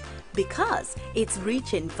Afravite because it's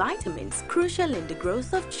rich in vitamins crucial in the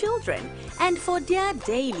growth of children and for their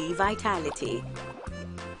daily vitality.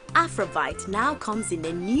 Afravite now comes in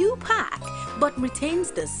a new pack but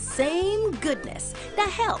retains the same goodness that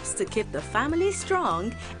helps to keep the family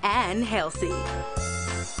strong and healthy.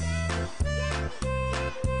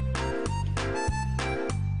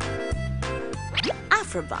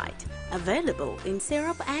 Afravite, available in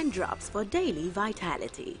syrup and drops for daily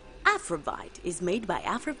vitality. Afravite is made by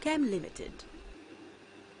Africhem Limited.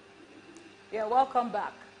 Yeah, welcome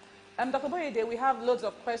back. Dr. Boyede, we have loads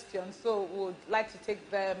of questions, so we would like to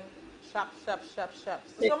take them sharp. So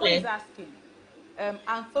someone is asking,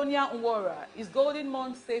 Antonia Nwora, is Golden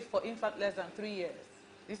Month safe for infant less than 3 years?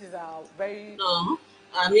 This is our very... No.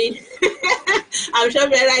 I mean, I'm sure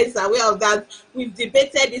Vera is aware of that. We've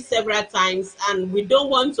debated this several times, and we don't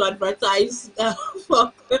want to advertise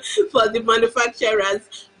for the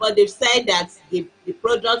manufacturers, but they've said that the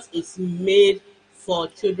product is made for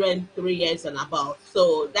children 3 years and above.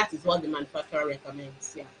 So that is what the manufacturer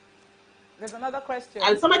recommends. Yeah. There's another question.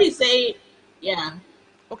 And somebody is saying, yeah.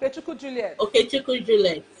 Okay, Chuku Juliet. Okay, Chuku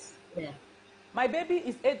Juliet. Yeah. My baby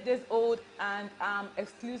is 8 days old and I'm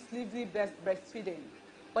exclusively breastfeeding,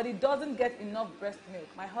 but it doesn't get enough breast milk.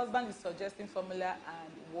 My husband is suggesting formula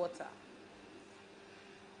and water.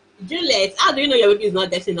 Juliet, how do you know your baby is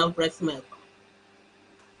not getting enough breast milk?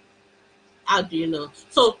 How do you know?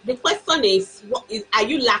 So the question is, are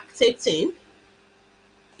you lactating?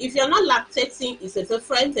 If you're not lactating, it's a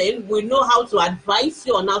different thing. We know how to advise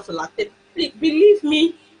you on how to lactate. Please, believe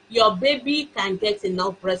me, your baby can get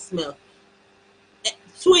enough breast milk.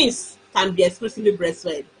 Twins can be exclusively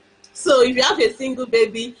breastfed. So if you have a single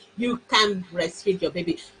baby, you can breastfeed your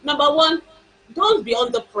baby. Number one, don't be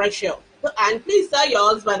under pressure. And please tell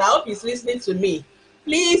your husband, I hope he's listening to me.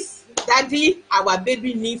 Please, daddy, our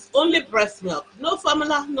baby needs only breast milk. No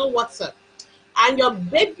formula, no water. And your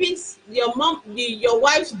baby's, your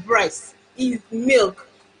wife's breast is milk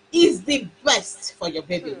is the best for your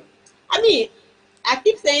baby. I mean, I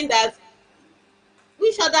keep saying that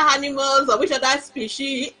which other animals or which other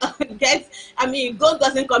species goat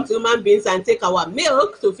doesn't come to human beings and take our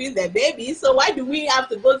milk to feed their babies. So why do we have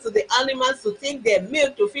to go to the animals to take their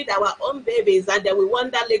milk to feed our own babies? And then we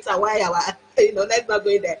wonder later why let's not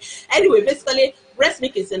go there. Anyway, basically, breast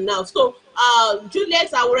milk is enough. So,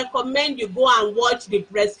 Juliet, I would recommend you go and watch the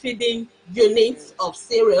breastfeeding units of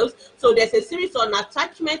cereals. So there's a series on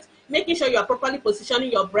attachment, making sure you are properly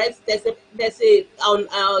positioning your breast. There's a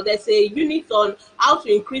unit on how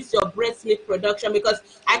to increase your breast milk production, because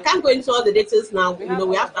I can't go into all the details now. We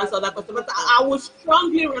have to answer that question, but I would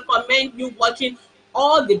strongly recommend you watching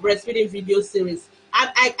all the breastfeeding video series.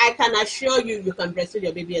 I can assure you, you can breastfeed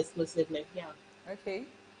your baby exclusively. Yeah. Okay.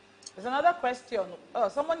 There's another question.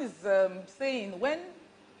 Someone is saying, when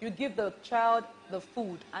you give the child the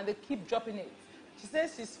food and they keep dropping it, she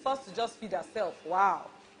says she's forced to just feed herself. Wow.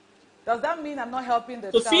 Does that mean I'm not helping the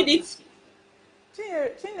child? To feed it? She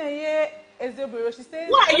says,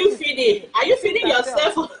 why are you feeding? Are you feeding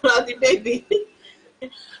yourself or the baby?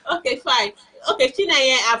 Okay, fine. Okay,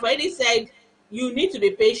 Chinaye, I've already said you need to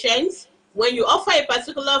be patient. When you offer a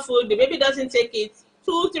particular food, the baby doesn't take it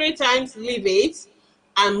 2-3 times, leave it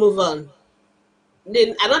and move on.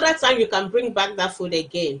 Then another time you can bring back that food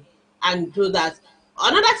again and do that.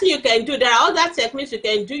 Another thing you can do, there are other techniques you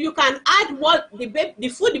can do. You can add what the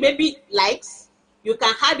food the baby likes, you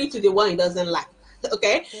can add it to the one he doesn't like.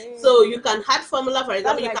 Okay? So you can add formula, for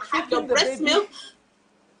example, you can add your breast milk.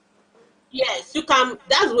 Yes, you can.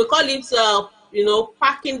 We call it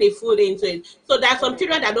packing the food into it. So there are some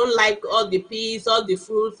children that don't like all the peas, all the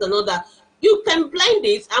fruits and all that. You can blend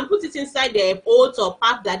it and put it inside their oats or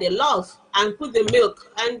pap that they love and put the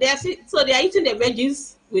milk. And they are eating the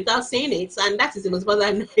veggies without seeing it, and that is the most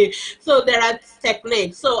important way. So there are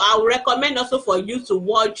techniques. So I would recommend also for you to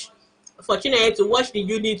watch, for Chineye to watch the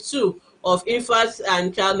unit 2 of infant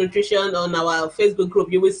and child nutrition on our Facebook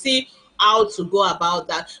group. You will see how to go about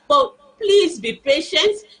that. But please be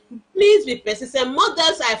patient. Please be persistent.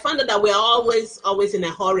 Mothers, I found out that we're always in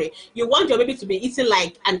a hurry. You want your baby to be eating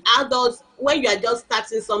like an adult when you are just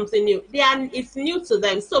starting something new. It's new to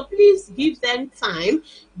them. So please give them time.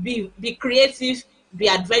 Be creative. Be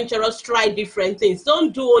adventurous. Try different things.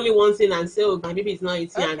 Don't do only one thing and say, "Oh, my baby is not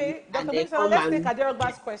eating." Okay, Dr. Benson, let's take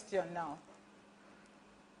Adirogba's question now.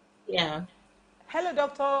 Yeah. Hello,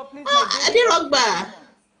 doctor. Please. Adirogba.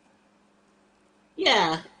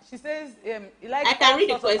 Yeah. She says he likes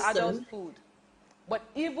all sorts of adult food, but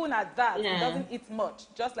even at that, he doesn't eat much,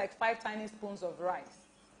 just like 5 tiny spoons of rice.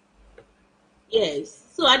 Yes.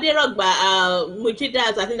 So Adirogba,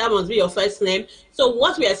 Mujidas, I think that must be your first name. So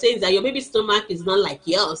what we are saying is that your baby's stomach is not like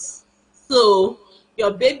yours. So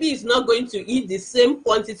your baby is not going to eat the same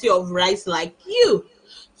quantity of rice like you.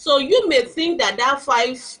 So you may think that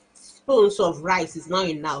 5 spoons of rice is not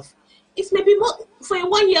enough. It's maybe more for a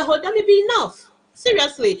 1-year-old. That may be enough.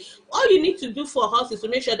 Seriously, all you need to do for us is to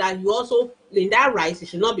make sure that you also, in that rice, it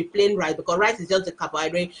should not be plain rice, because rice is just a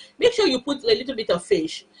carbohydrate. Make sure you put a little bit of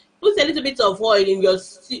fish, put a little bit of oil in your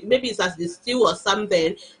stew, maybe it's as the stew or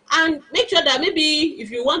something, and make sure that maybe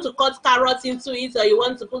if you want to cut carrots into it, or you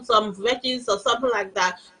want to put some veggies or something like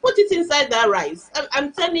that, put it inside that rice.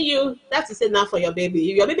 I'm telling you, that is enough for your baby.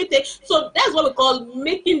 Your baby so that's what we call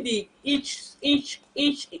making the each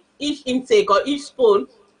intake or each spoon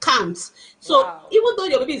counts. So even though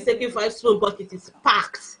your baby is taking 5 spoons, but it is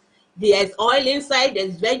packed. There's oil inside,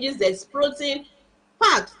 there's veggies, there's protein,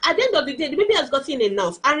 packed. At the end of the day, the baby has gotten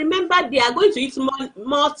enough. And remember, they are going to eat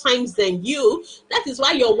more times than you. That is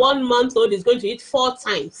why your 1-month-old is going to eat 4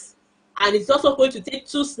 times. And it's also going to take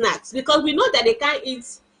 2 snacks, because we know that they can't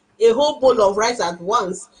eat a whole bowl of rice at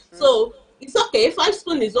once. So it's okay, 5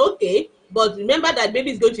 spoons is okay, but remember that baby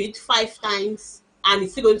is going to eat 5 times. And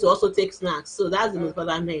it's still going to also take snacks. So that's the most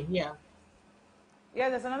important thing. Yeah. Yeah,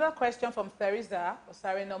 there's another question from Theresa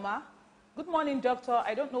Osarinoma. Good morning, doctor.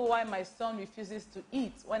 I don't know why my son refuses to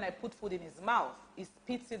eat when I put food in his mouth. He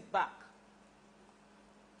spits it back.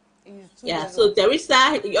 He's 2 Yeah, years so old.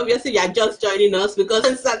 Teresa, obviously you are just joining us because I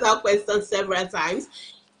answered our question several times.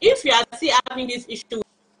 If you are still having this issue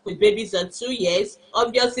with babies at 2 years,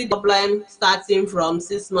 obviously the problem starting from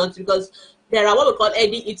 6 months, because there are what we call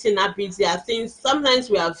early eating habits. There are things sometimes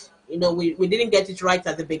we have, we didn't get it right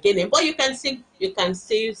at the beginning, but you can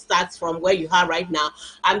still start from where you are right now.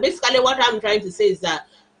 And basically what I'm trying to say is that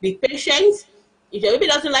be patient. If your baby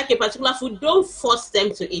doesn't like a particular food, don't force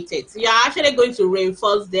them to eat it. You're actually going to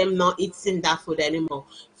reinforce them not eating that food anymore.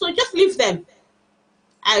 So just leave them.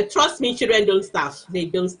 Trust me, children don't starve. They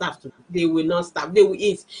don't starve. They will not starve. They will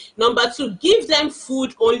eat. Number two, give them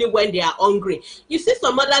food only when they are hungry. You see,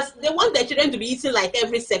 some mothers, they want their children to be eating like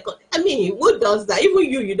every second. I mean, who does that? Even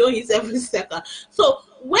you don't eat every second. So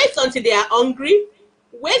wait until they are hungry.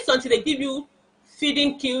 Wait until they give you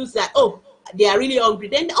feeding cues that, oh, they are really hungry.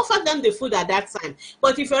 Then offer them the food at that time.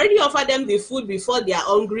 But if you already offer them the food before they are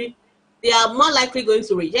hungry, they are more likely going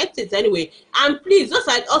to reject it anyway. And please, just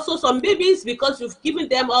like also some babies, because you've given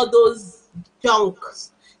them all those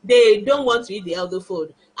junks, they don't want to eat the healthy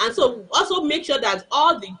food. And so also make sure that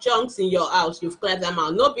all the junks in your house, you've cleared them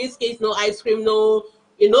out. No biscuits, no ice cream, no,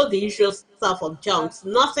 the usual stuff of junks,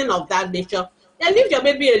 nothing of that nature. Then leave your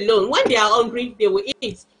baby alone. When they are hungry, they will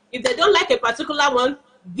eat. If they don't like a particular one,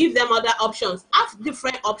 give them other options. Have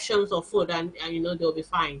different options of food, and they'll be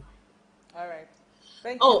fine. All right.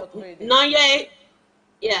 Thank you, Oh, Dr. Boyede. now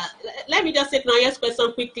yeah, let me just take Noya's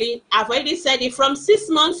question quickly. I've already said it. From 6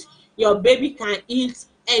 months, your baby can eat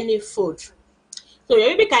any food. So your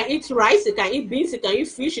baby can eat rice, it can eat beans, it can eat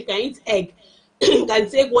fish, it can eat egg, it can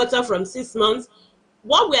take water from 6 months.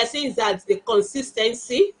 What we are saying is that the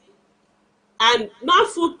consistency and not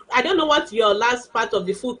food. I don't know what your last part of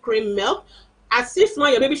the food cream milk. At 6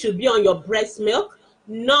 months, your baby should be on your breast milk,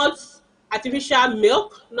 not artificial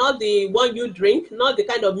milk, not the one you drink, not the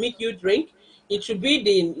kind of milk you drink. It should be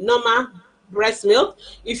the normal breast milk.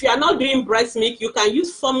 If you are not doing breast milk, you can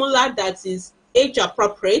use formula that is age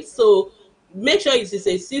appropriate. So make sure it is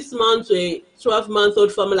a 6 month to a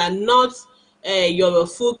 12-month-old formula, not your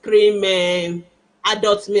full cream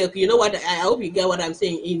adult milk. You know what? I hope you get what I'm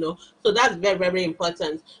saying. So that's very, very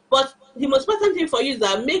important. But the most important thing for you is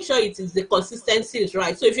that make sure the consistency is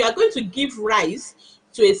right. So if you are going to give rice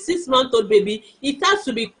to a 6-month-old baby, it has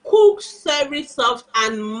to be cooked, very soft,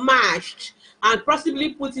 and mashed, and possibly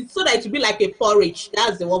put it so that it will be like a porridge.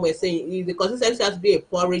 That's the one we're saying. The consistency has to be a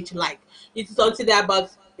porridge like. It is until they're about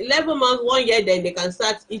 11 months, 1 year, then they can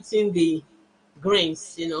start eating the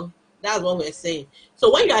grains. That's what we're saying.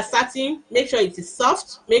 So when you are starting, make sure it is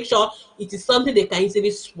soft. Make sure it is something they can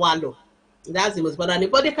easily swallow. That's the most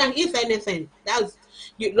important. But they can eat anything. That's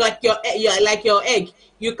like your egg.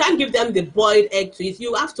 You can't give them the boiled egg to eat.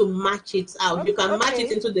 You have to match it out. You can match it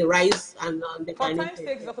Okay. into the rice, and they For can eat time's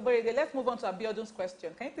sake, it. Dr. Boyede, let's move on to Abiodun's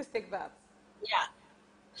question. Can you please take that? Yeah.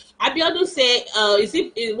 Abiodun say,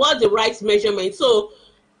 what's the right measurement? So,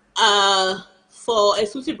 for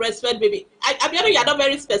exclusive breastfed baby, Abiodun, you're not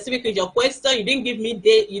very specific with your question. You didn't give me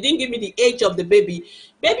the age of the baby.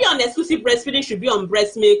 Baby on exclusive breastfeeding should be on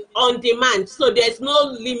breast milk on demand. So there's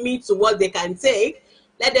no limit to what they can take.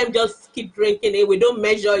 Let them just keep drinking it. We don't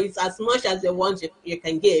measure it as much as they want. You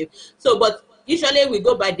can give. So, but usually we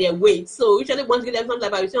go by their weight. So usually once you give them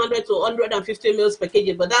something like between 100 to 150 mils per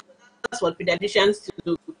kg. But that's what pediatricians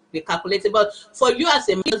do. They calculate it. But for you as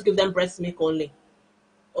a mom, just give them breast milk only.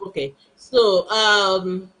 Okay. So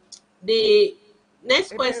the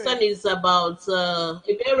next question Ebere. is about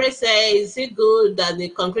Ibere says, is it good that the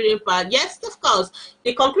concluding part? Yes, of course.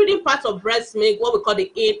 The concluding part of breast milk, what we call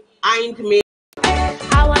the hind milk.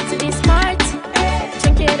 I want to be smart,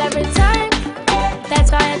 drink it every time.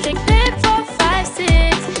 That's why I drink Big 4, 5, 6.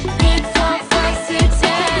 Big 4, 5, 6,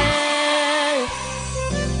 yeah.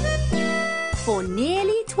 For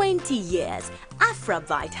nearly 20 years,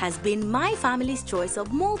 Afravite has been my family's choice of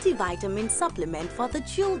multivitamin supplement for the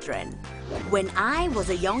children. When I was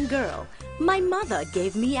a young girl, my mother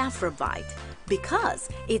gave me Afravite because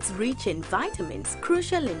it's rich in vitamins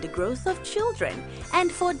crucial in the growth of children and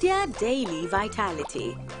for their daily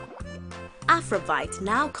vitality. Afravite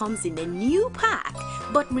now comes in a new pack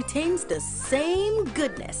but retains the same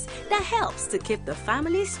goodness that helps to keep the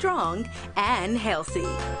family strong and healthy.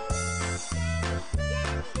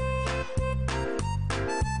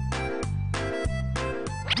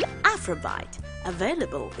 Afravite,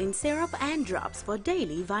 available in syrup and drops for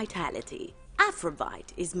daily vitality.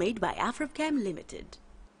 Afravite is made by Afrochem Limited.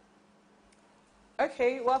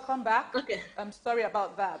 Okay, welcome back. Okay. I'm sorry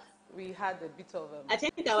about that. We had a bit of I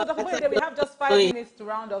think So, Dr. Boyede, we have just 5 going minutes to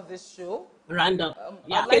round off this show. random.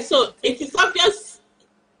 Yeah. I'd Okay. like you So to it take. is obvious.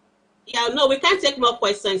 Yeah. No, we can't take more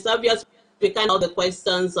questions. It's obvious we can all the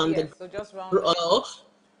questions on Yes, the so just round group. up. So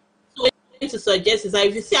what I'm going to suggest is that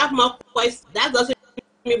if you still have more questions, that doesn't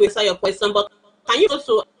mean we answer your question, but can you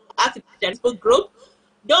also ask the Facebook group?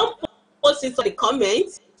 Don't post it on the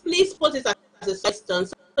comments. Please post it as a question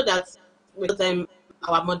so that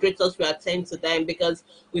our moderators will attend to them, because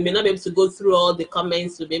we may not be able to go through all the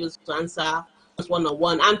comments to be able to answer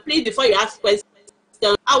one-on-one. And please, before you ask questions,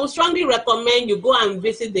 I would strongly recommend you go and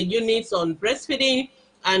visit the units on breastfeeding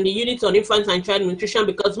and the units on infant and child nutrition,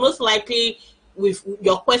 because most likely with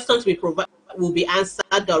your questions will be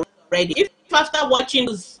answered already. If after watching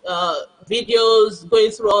those videos, going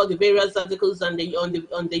through all the various articles on the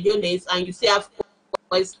units, and you still have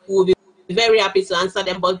questions, we'll be very happy to answer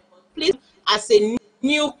them. But please, as a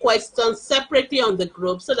new question separately on the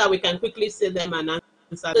group, so that we can quickly see them and answer.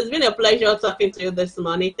 It's been a pleasure talking to you this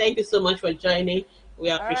morning. Thank you so much for joining. We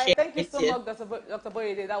All right, appreciate thank you it. so much, Dr.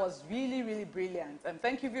 Boyede. That was really, really brilliant. And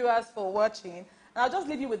thank you, viewers, for watching. And I'll just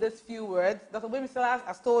leave you with these few words. Dr. Boyede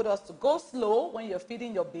has told us to go slow when you're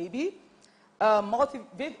feeding your baby.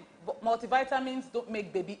 Multivitamins don't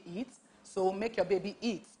make baby eat, so make your baby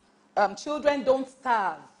eat. Children don't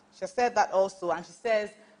starve. She said that also. And she says,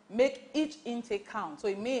 make each intake count. So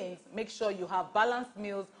it means make sure you have balanced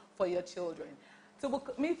meals for your children. So we'll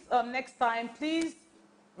meet next time. Please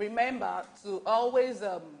remember to always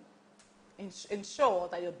ensure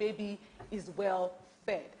that your baby is well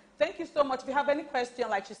fed. Thank you so much. If you have any question,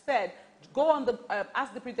 like she said, go on the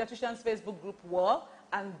Ask the Pediatricians Facebook group wall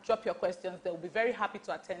and drop your questions. They'll be very happy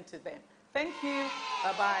to attend to them. Thank you.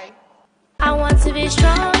 Bye-bye. I want to be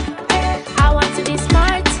strong, I want to be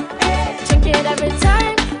smart, drink it every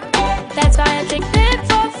time, that's why I drink Pip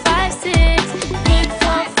 456, Pip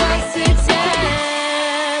 456,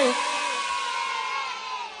 yeah.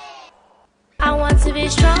 I want to be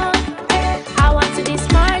strong, I want to be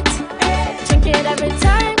smart, drink it every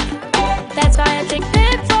time, that's why I drink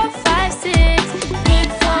Pip 456, Pip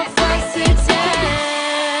 456, yeah.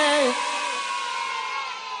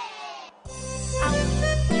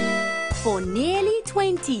 For nearly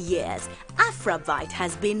 20 years, Afravite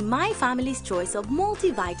has been my family's choice of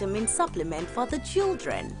multivitamin supplement for the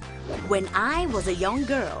children. When I was a young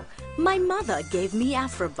girl, my mother gave me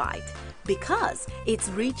Afravite because it's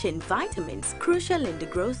rich in vitamins crucial in the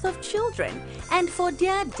growth of children and for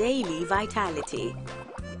their daily vitality.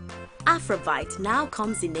 Afravite now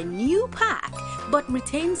comes in a new pack but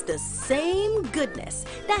retains the same goodness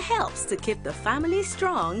that helps to keep the family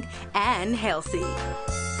strong and healthy.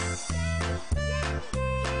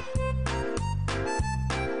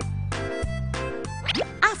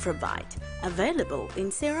 Afravite, available in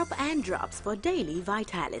syrup and drops for daily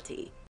vitality.